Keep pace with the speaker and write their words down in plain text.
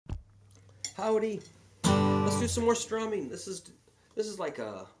Howdy. Let's do some more strumming. This is like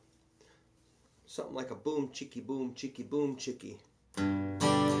a something like a boom chicky boom chicky boom chicky.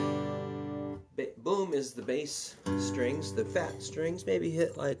 Boom is the bass strings. The fat strings maybe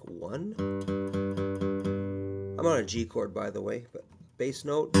hit like 1. I'm on a G chord, by the way, but bass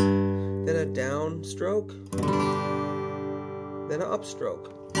note, then a down stroke, then an up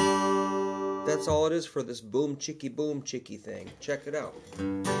stroke. That's all it is for this boom chicky thing. Check it out.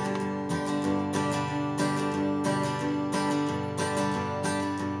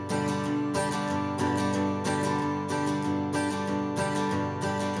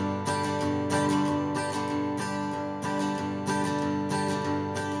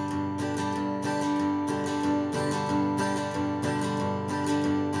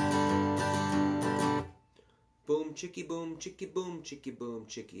 Boom chicky boom chicky boom chicky boom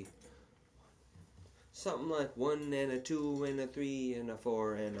chicky. Something like 1 and a 2 and a 3 and a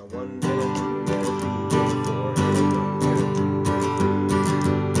 4 and a 1 and a 2 and a 3 and a 4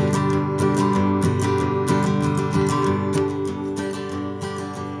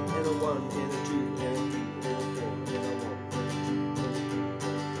 and a 1 and a 2 and a 3 and a 4 and a 1.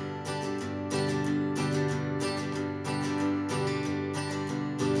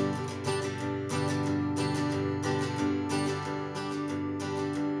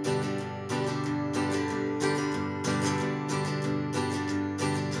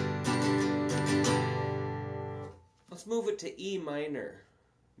 Let's move it to E minor,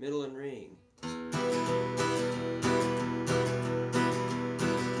 middle and ring.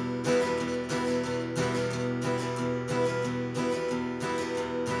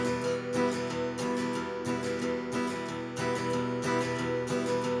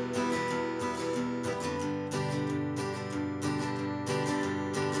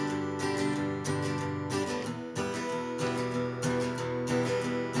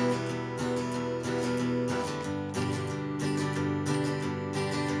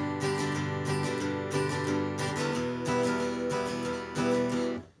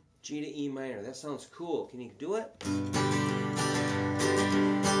 G to E minor. That sounds cool. Can you do it?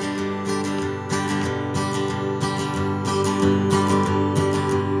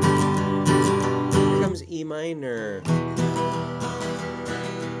 Here comes E minor.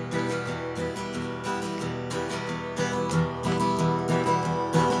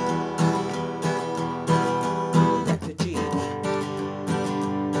 Back to G.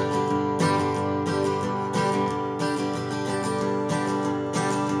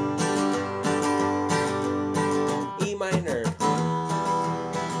 Minor.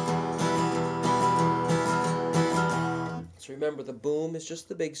 Let's remember the boom is just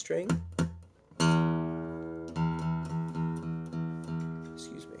the big string.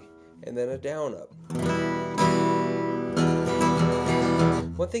 Excuse me. And then a down up.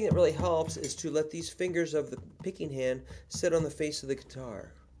 One thing that really helps is to let these fingers of the picking hand sit on the face of the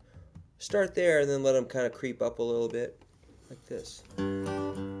guitar. Start there and then let them kind of creep up a little bit, like this.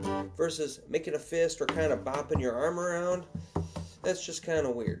 Versus making a fist or kind of bopping your arm around, that's just kind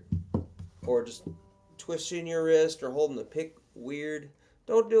of weird. Or just twisting your wrist or holding the pick weird.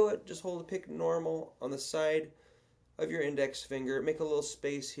 Don't do it. Just hold the pick normal on the side of your index finger. Make a little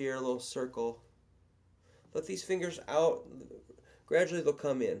space here, a little circle. Let these fingers out. Gradually they'll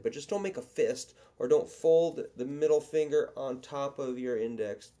come in. But just don't make a fist or don't fold the middle finger on top of your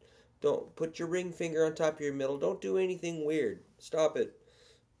index. Don't put your ring finger on top of your middle. Don't do anything weird. Stop it.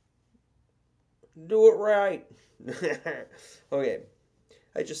 Do it right. Okay.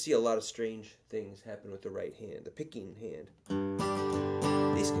 I just see a lot of strange things happen with the right hand, the picking hand.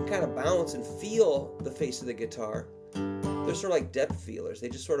 These can kind of bounce and feel the face of the guitar. They're sort of like depth feelers. They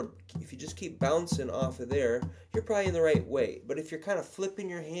just sort of, if you just keep bouncing off of there, you're probably in the right way. But if you're kind of flipping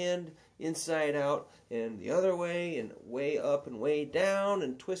your hand inside out and the other way and way up and way down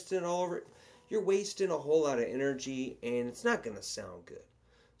and twisting it all over, you're wasting a whole lot of energy and it's not going to sound good.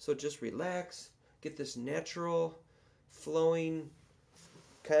 So just relax. Get this natural, flowing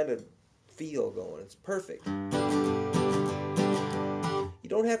kind of feel going. It's perfect. You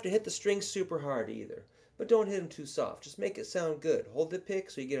don't have to hit the strings super hard either, but don't hit them too soft. Just make it sound good. Hold the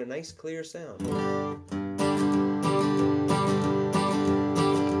pick so you get a nice clear sound.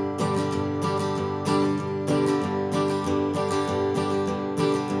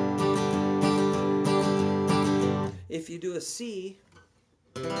 If you do a C,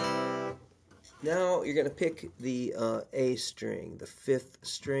 now you're going to pick the A string, the 5th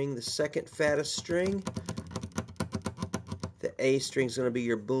string, the 2nd fattest string. The A string is going to be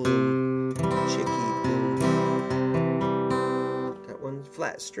your boom, chicky boom. Got one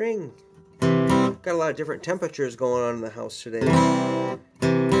flat string. Got a lot of different temperatures going on in the house today.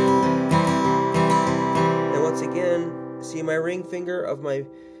 See, my ring finger of my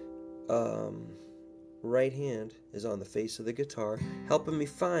right hand is on the face of the guitar, helping me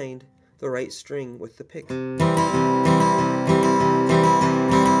find the right string with the pick.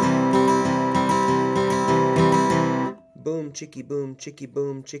 Boom, chicky, boom, chicky,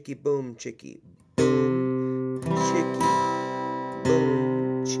 boom, chicky, boom, chicky. Boom, chicky,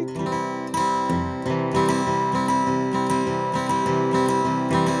 boom, chicky.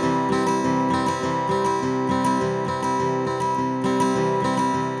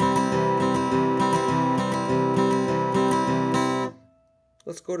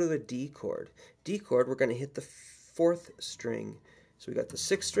 Let's go to the D chord. D chord, we're going to hit the 4th string. So we got the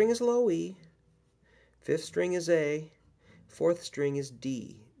 6th string is low E, 5th string is A, 4th string is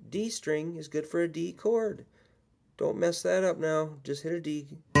D. D string is good for a D chord. Don't mess that up now. Just hit a D.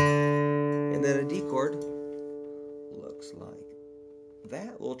 And then a D chord looks like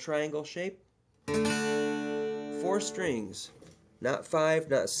that. Little triangle shape. 4 strings. Not 5,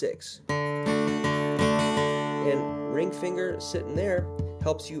 not 6. And ring finger sitting there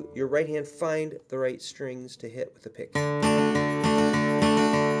helps your right hand find the right strings to hit with the pick.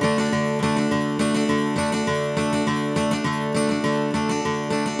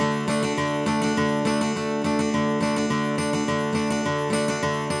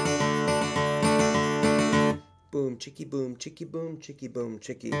 Boom, chicky, boom, chicky, boom, chicky, boom,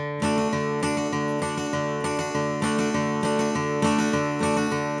 chicky.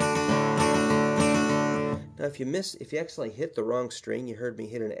 Now if you actually hit the wrong string, you heard me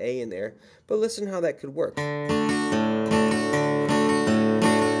hit an A in there, but listen how that could work. I'm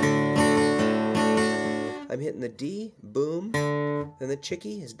hitting the D, boom, then the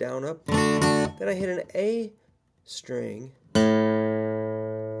chicky is down, up, then I hit an A string,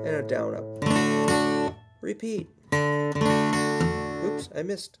 and a down, up. Repeat. Oops, I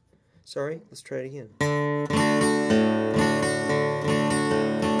missed. Sorry, let's try it again.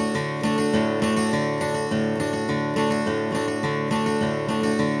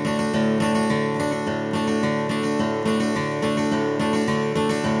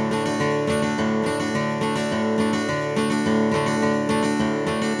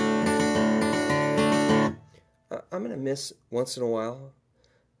 I'm going to miss once in a while.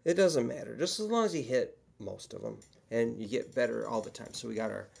 It doesn't matter, just as long as you hit most of them, and you get better all the time. So we got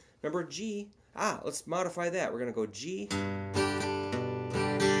our, remember G, let's modify that. We're going to go G,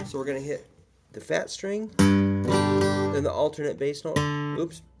 so we're going to hit the fat string, then the alternate bass note,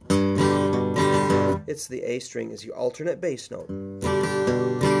 oops, it's the A string is your alternate bass note.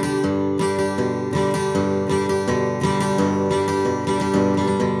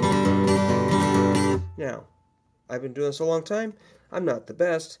 Now, I've been doing this a long time. I'm not the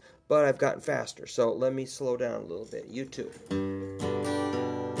best, but I've gotten faster. So let me slow down a little bit. You too.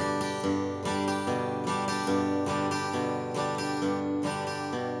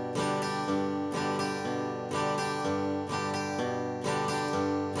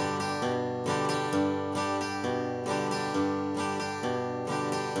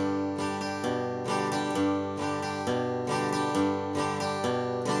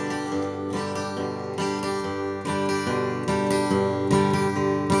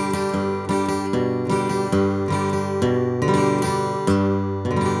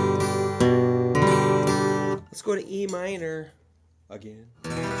 Let's go to E minor again.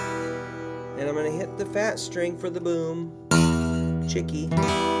 And I'm going to hit the fat string for the boom, chicky.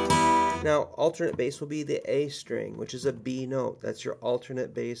 Now, alternate bass will be the A string, which is a B note. That's your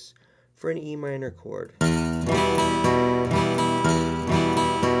alternate bass for an E minor chord.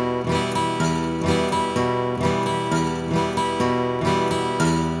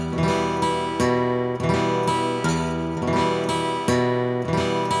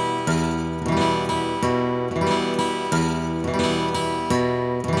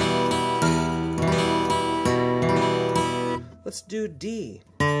 Let's do D.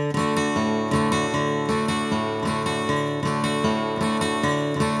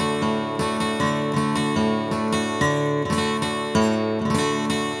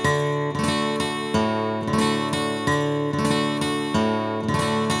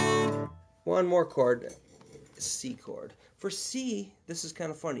 One more chord, C chord. For C, this is kind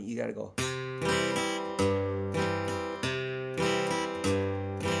of funny. You gotta go.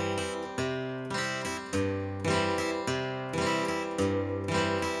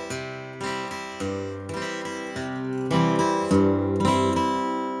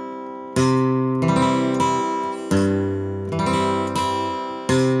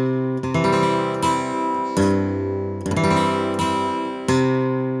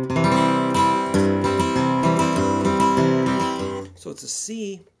 So it's a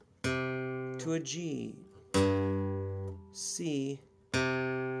C to a G, C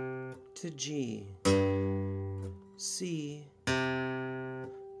to G, C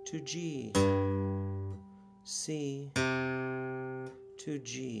to G, C to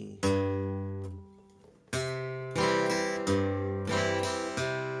G.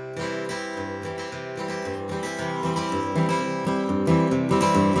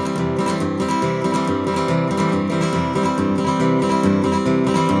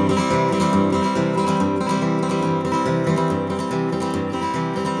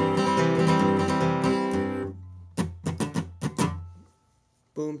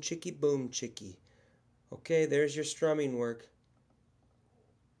 Boom, chicky, boom, chicky. Okay, there's your strumming work.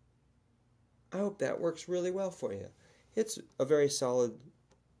 I hope that works really well for you. It's a very solid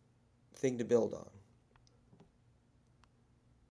thing to build on.